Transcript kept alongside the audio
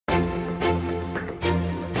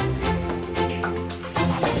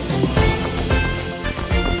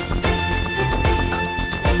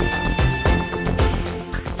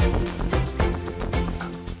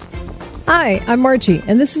Hi, I'm Margie,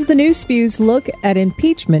 and this is the New Spew's look at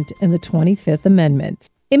impeachment and the 25th Amendment.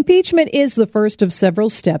 Impeachment is the first of several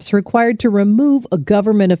steps required to remove a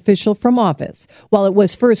government official from office. While it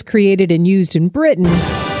was first created and used in Britain, it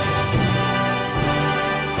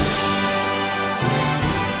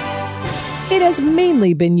has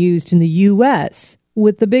mainly been used in the U.S.,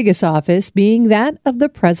 with the biggest office being that of the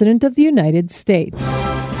President of the United States.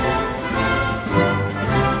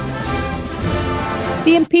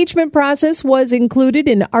 The impeachment process was included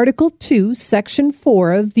in Article 2, Section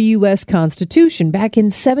 4 of the U.S. Constitution back in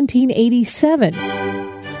 1787.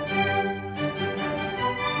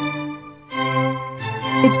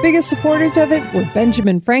 Its biggest supporters of it were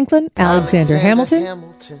Benjamin Franklin, Alexander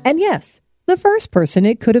Hamilton, and yes, the first person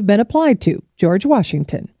it could have been applied to, George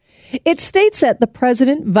Washington. It states that the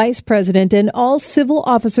president, vice president, and all civil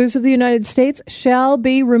officers of the United States shall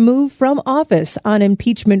be removed from office on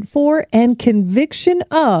impeachment for and conviction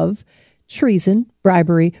of treason,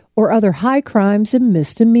 bribery, or other high crimes and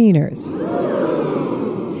misdemeanors.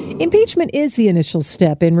 Impeachment is the initial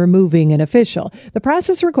step in removing an official. The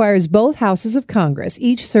process requires both houses of Congress,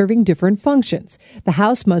 each serving different functions. The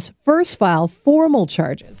House must first file formal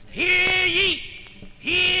charges. Hear ye!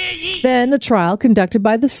 Hear ye! Then a trial conducted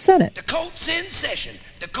by the Senate. The court's in session.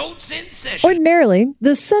 The court's in session. Ordinarily,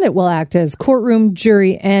 the Senate will act as courtroom,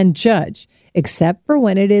 jury, and judge, except for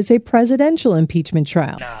when it is a presidential impeachment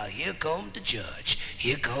trial. Now, here come the judge.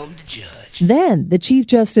 Here come the judge. Then the Chief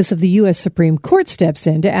Justice of the U.S. Supreme Court steps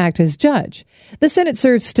in to act as judge. The Senate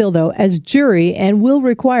serves still, though, as jury and will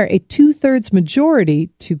require a 2/3 majority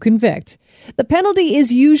to convict. The penalty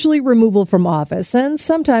is usually removal from office and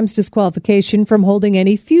sometimes disqualification from holding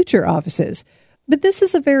any future offices. But this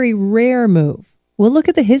is a very rare move. We'll look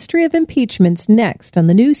at the history of impeachments next on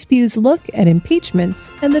the New Spew's look at impeachments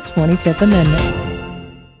and the 25th Amendment.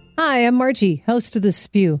 Hi, I'm Margie, host of The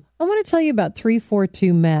Spew. I want to tell you about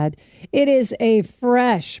 342 MAD. It is a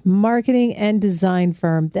fresh marketing and design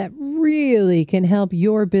firm that really can help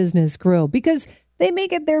your business grow because they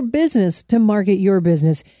make it their business to market your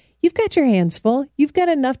business. You've got your hands full. You've got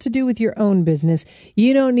enough to do with your own business.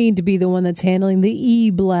 You don't need to be the one that's handling the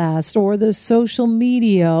e-blast or the social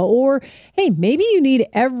media or, hey, maybe you need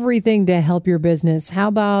everything to help your business. How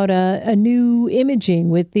about a new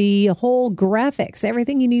imaging with the whole graphics,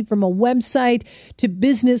 everything you need from a website to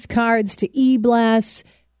business cards to e-blasts?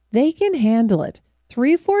 They can handle it.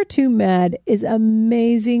 342 MAD is an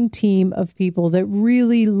amazing team of people that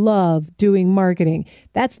really love doing marketing.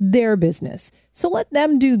 That's their business. So let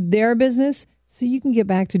them do their business so you can get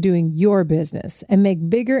back to doing your business and make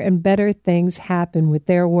bigger and better things happen with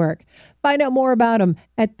their work. Find out more about them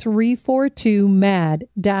at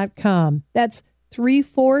 342mad.com. That's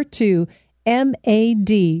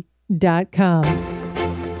 342mad.com.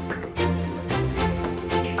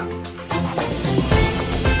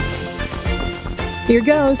 Here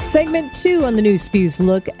goes segment 2 on the New Spew's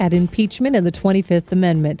look at impeachment and the 25th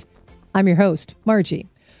Amendment. I'm your host, Margie.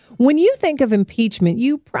 When you think of impeachment,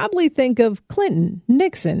 you probably think of Clinton,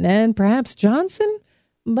 Nixon, and perhaps Johnson.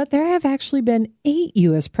 But there have actually been 8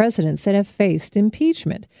 U.S. presidents that have faced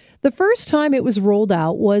impeachment. The first time it was rolled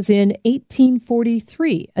out was in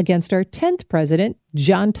 1843 against our 10th president,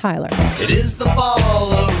 John Tyler. It is the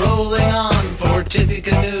ball rolling on for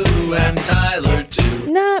Tippecanoe and Tyler, too.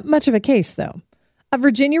 Not much of a case, though. A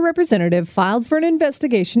Virginia representative filed for an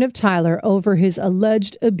investigation of Tyler over his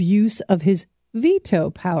alleged abuse of his veto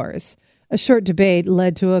powers. A short debate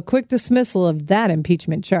led to a quick dismissal of that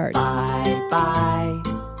impeachment charge. Bye-bye,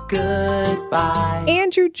 goodbye.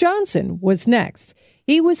 Andrew Johnson was next.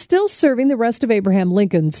 He was still serving the rest of Abraham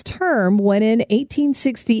Lincoln's term when in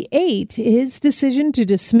 1868, his decision to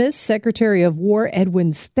dismiss Secretary of War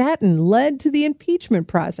Edwin Stanton led to the impeachment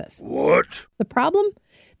process. What? The problem?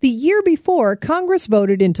 The year before, Congress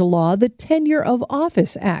voted into law the Tenure of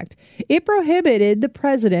Office Act. It prohibited the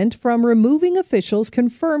president from removing officials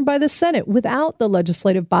confirmed by the Senate without the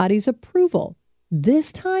legislative body's approval.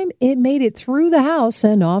 This time, it made it through the House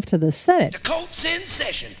and off to the Senate. The court's in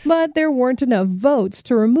session. But there weren't enough votes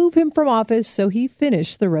to remove him from office, so he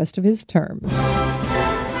finished the rest of his term.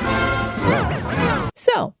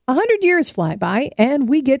 So, 100 years fly by, and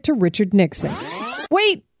we get to Richard Nixon.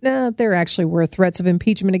 Wait! There actually were threats of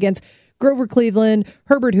impeachment against Grover Cleveland,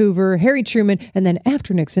 Herbert Hoover, Harry Truman, and then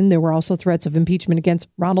after Nixon, there were also threats of impeachment against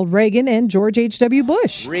Ronald Reagan and George H.W.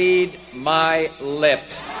 Bush. Read my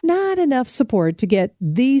lips. Not enough support to get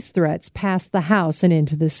these threats past the House and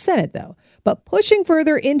into the Senate, though. But pushing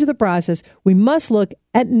further into the process, we must look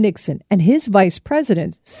at Nixon and his vice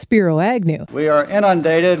president, Spiro Agnew. We are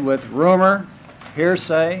inundated with rumor,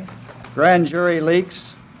 hearsay, grand jury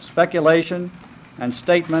leaks, speculation, and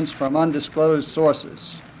statements from undisclosed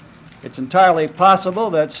sources. It's entirely possible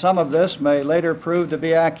that some of this may later prove to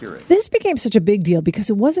be accurate. This became such a big deal because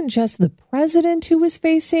it wasn't just the president who was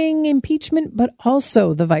facing impeachment, but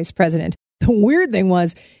also the vice president. The weird thing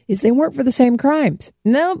is they weren't for the same crimes.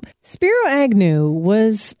 Nope. Spiro Agnew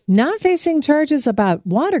was not facing charges about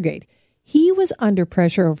Watergate. He was under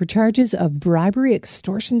pressure over charges of bribery,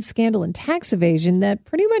 extortion scandal, and tax evasion that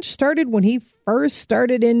pretty much started when he first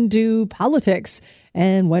started into politics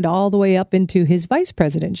and went all the way up into his vice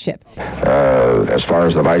presidentship. As far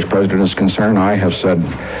as the vice president is concerned, I have said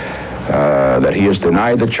that he has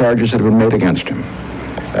denied the charges that have been made against him.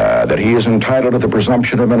 That he is entitled to the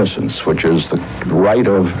presumption of innocence, which is the right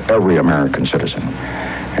of every American citizen.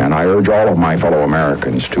 And I urge all of my fellow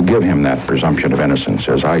Americans to give him that presumption of innocence,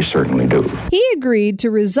 as I certainly do. He agreed to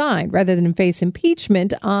resign rather than face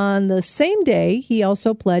impeachment. On the same day, he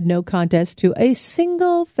also pled no contest to a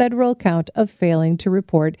single federal count of failing to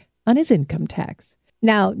report on his income tax.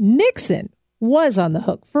 Now, Nixon was on the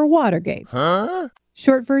hook for Watergate.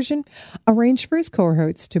 Short version, arranged for his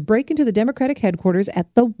cohorts to break into the Democratic headquarters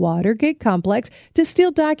at the Watergate complex to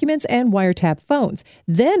steal documents and wiretap phones,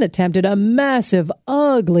 then attempted a massive,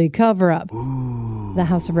 ugly cover-up. The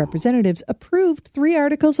House of Representatives approved 3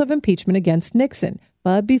 articles of impeachment against Nixon,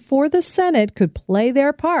 but before the Senate could play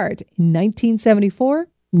their part, in 1974,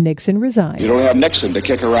 Nixon resigned. You don't have Nixon to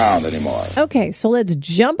kick around anymore. Okay, so let's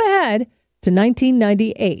jump ahead to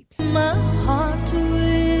 1998. My heart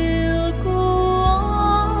will go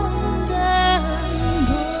on and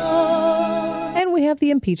on. And we have the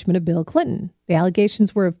impeachment of Bill Clinton. The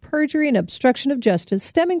allegations were of perjury and obstruction of justice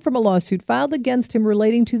stemming from a lawsuit filed against him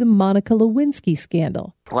relating to the Monica Lewinsky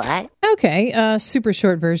scandal. What? Okay, super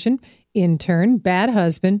short version. Intern, bad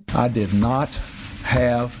husband. I did not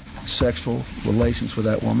have sexual relations with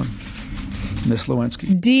that woman, Miss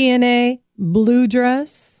Lewinsky. DNA, blue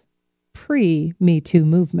dress, pre-Me Too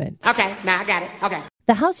movement. Okay, now I got it. Okay.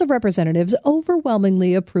 The House of Representatives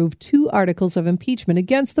overwhelmingly approved 2 articles of impeachment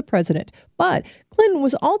against the president, but Clinton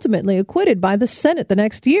was ultimately acquitted by the Senate the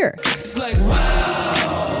next year. It's like,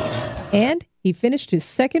 wow. And he finished his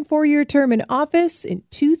second 4-year term in office in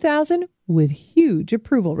 2000 with huge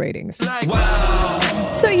approval ratings. Like, wow.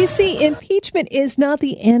 So you see, impeachment is not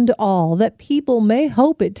the end all that people may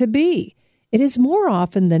hope it to be. It is more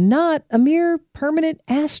often than not a mere permanent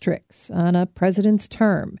asterisk on a president's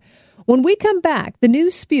term. When we come back, the new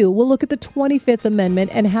Spew will look at the 25th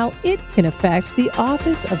Amendment and how it can affect the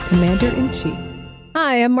office of Commander-in-Chief.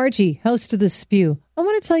 Hi, I'm Margie, host of the Spew. I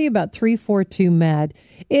want to tell you about 342 MAD.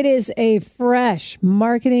 It is a fresh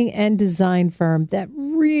marketing and design firm that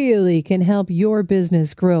really can help your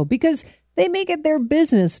business grow because they make it their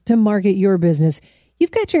business to market your business. You've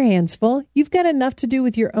got your hands full. You've got enough to do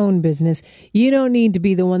with your own business. You don't need to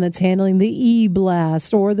be the one that's handling the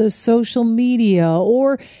e-blast or the social media,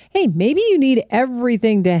 or, hey, maybe you need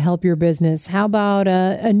everything to help your business. How about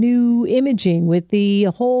a new imaging with the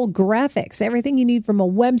whole graphics, everything you need from a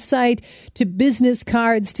website to business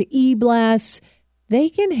cards to e-blasts? They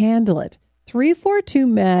can handle it. 342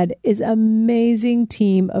 MAD is an amazing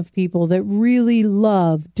team of people that really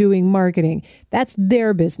love doing marketing. That's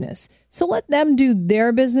their business. So let them do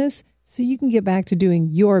their business so you can get back to doing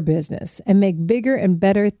your business and make bigger and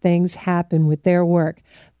better things happen with their work.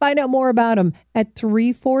 Find out more about them at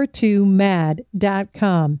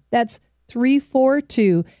 342mad.com. That's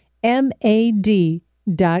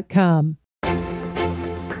 342mad.com.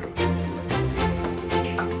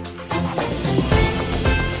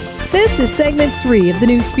 This is segment 3 of the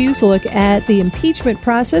new Spew's look at the impeachment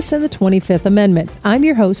process and the 25th Amendment. I'm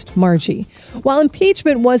your host, Margie. While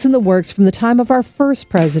impeachment was in the works from the time of our first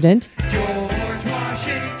president,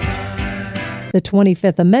 the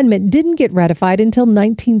 25th Amendment didn't get ratified until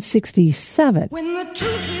 1967. When the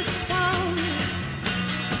truth is found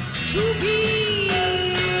to be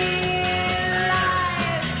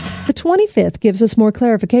lies. The 25th gives us more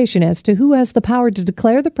clarification as to who has the power to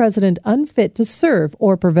declare the president unfit to serve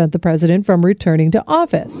or prevent the president from returning to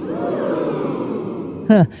office.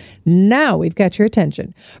 Now we've got your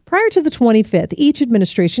attention. Prior to the 25th, each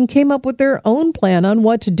administration came up with their own plan on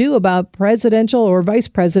what to do about presidential or vice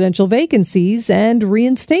presidential vacancies and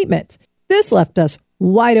reinstatement. This left us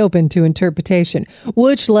wide open to interpretation,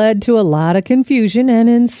 which led to a lot of confusion and,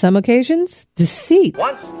 in some occasions, deceit.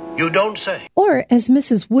 What? You don't say. Or, as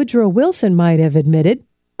Mrs. Woodrow Wilson might have admitted,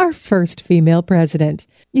 our first female president.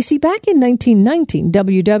 You see, back in 1919,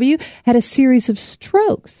 WW had a series of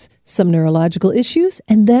strokes, some neurological issues,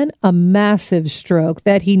 and then a massive stroke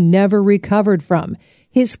that he never recovered from.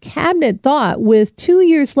 His cabinet thought with 2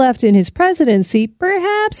 years left in his presidency,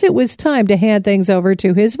 perhaps it was time to hand things over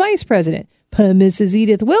to his vice president. But Mrs.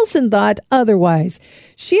 Edith Wilson thought otherwise.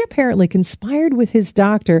 She apparently conspired with his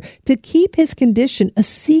doctor to keep his condition a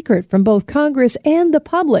secret from both Congress and the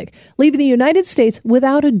public, leaving the United States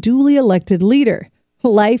without a duly elected leader.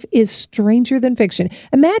 Life is stranger than fiction.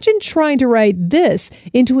 Imagine trying to write this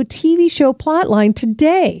into a TV show plotline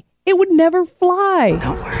today. It would never fly.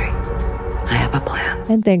 Don't worry. I have a plan.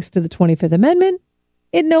 And thanks to the 25th Amendment,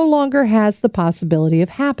 it no longer has the possibility of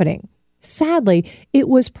happening. Sadly, it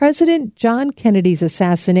was President John Kennedy's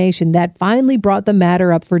assassination that finally brought the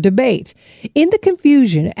matter up for debate. In the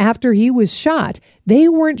confusion after he was shot, they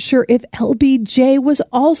weren't sure if LBJ was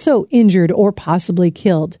also injured or possibly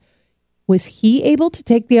killed. Was he able to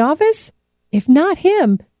take the office? If not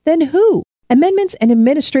him, then who? Amendments and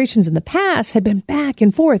administrations in the past had been back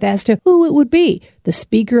and forth as to who it would be, the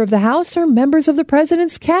Speaker of the House or members of the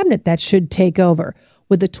President's cabinet that should take over.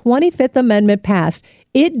 With the 25th Amendment passed,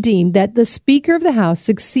 it deemed that the Speaker of the House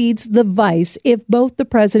succeeds the Vice if both the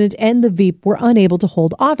President and the Veep were unable to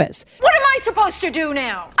hold office. What am I supposed to do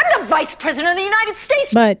now? I'm the Vice President of the United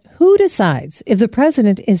States. But who decides if the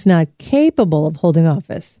President is not capable of holding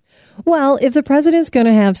office? Well, if the President's going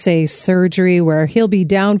to have, say, surgery where he'll be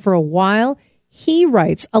down for a while, he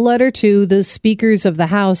writes a letter to the Speakers of the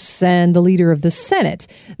House and the Leader of the Senate.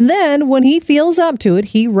 Then, when he feels up to it,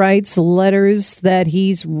 he writes letters that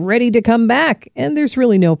he's ready to come back, and there's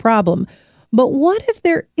really no problem. But what if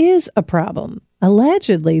there is a problem?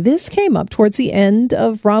 Allegedly, this came up towards the end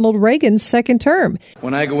of Ronald Reagan's second term.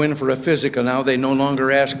 When I go in for a physical now, they no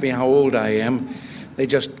longer ask me how old I am. They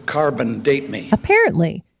just carbon date me.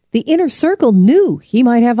 Apparently, the inner circle knew he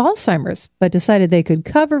might have Alzheimer's, but decided they could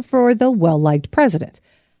cover for the well-liked president.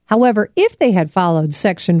 However, if they had followed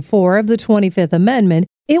Section 4 of the 25th Amendment,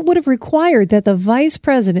 it would have required that the vice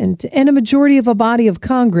president and a majority of a body of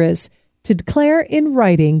Congress to declare in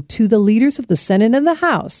writing to the leaders of the Senate and the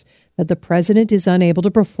House that the president is unable to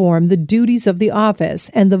perform the duties of the office,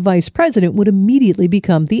 and the vice president would immediately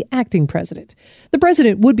become the acting president. The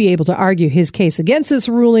president would be able to argue his case against this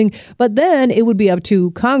ruling, but then it would be up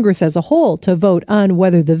to Congress as a whole to vote on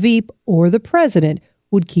whether the Veep or the president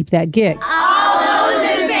would keep that gig. All those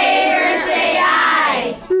in favor say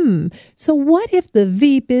aye. So what if the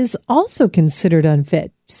Veep is also considered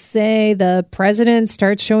unfit? Say the president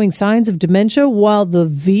starts showing signs of dementia while the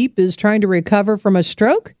Veep is trying to recover from a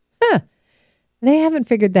stroke? They haven't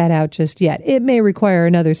figured that out just yet. It may require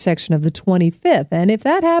another section of the 25th. And if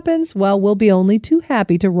that happens, well, we'll be only too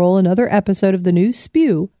happy to roll another episode of the new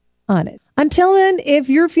Spew on it. Until then, if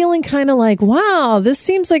you're feeling kind of like, wow, this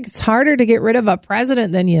seems like it's harder to get rid of a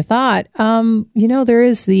president than you thought, there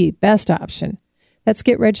is the best option. Let's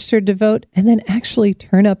get registered to vote and then actually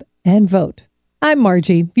turn up and vote. I'm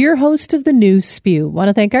Margie, your host of the new Spew. Want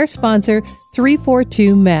to thank our sponsor,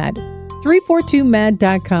 342-MAD.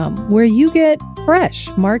 342mad.com, where you get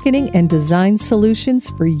fresh marketing and design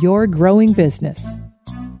solutions for your growing business.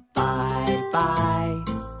 Bye, bye,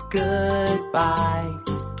 goodbye.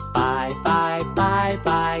 Bye, bye, bye,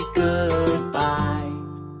 bye,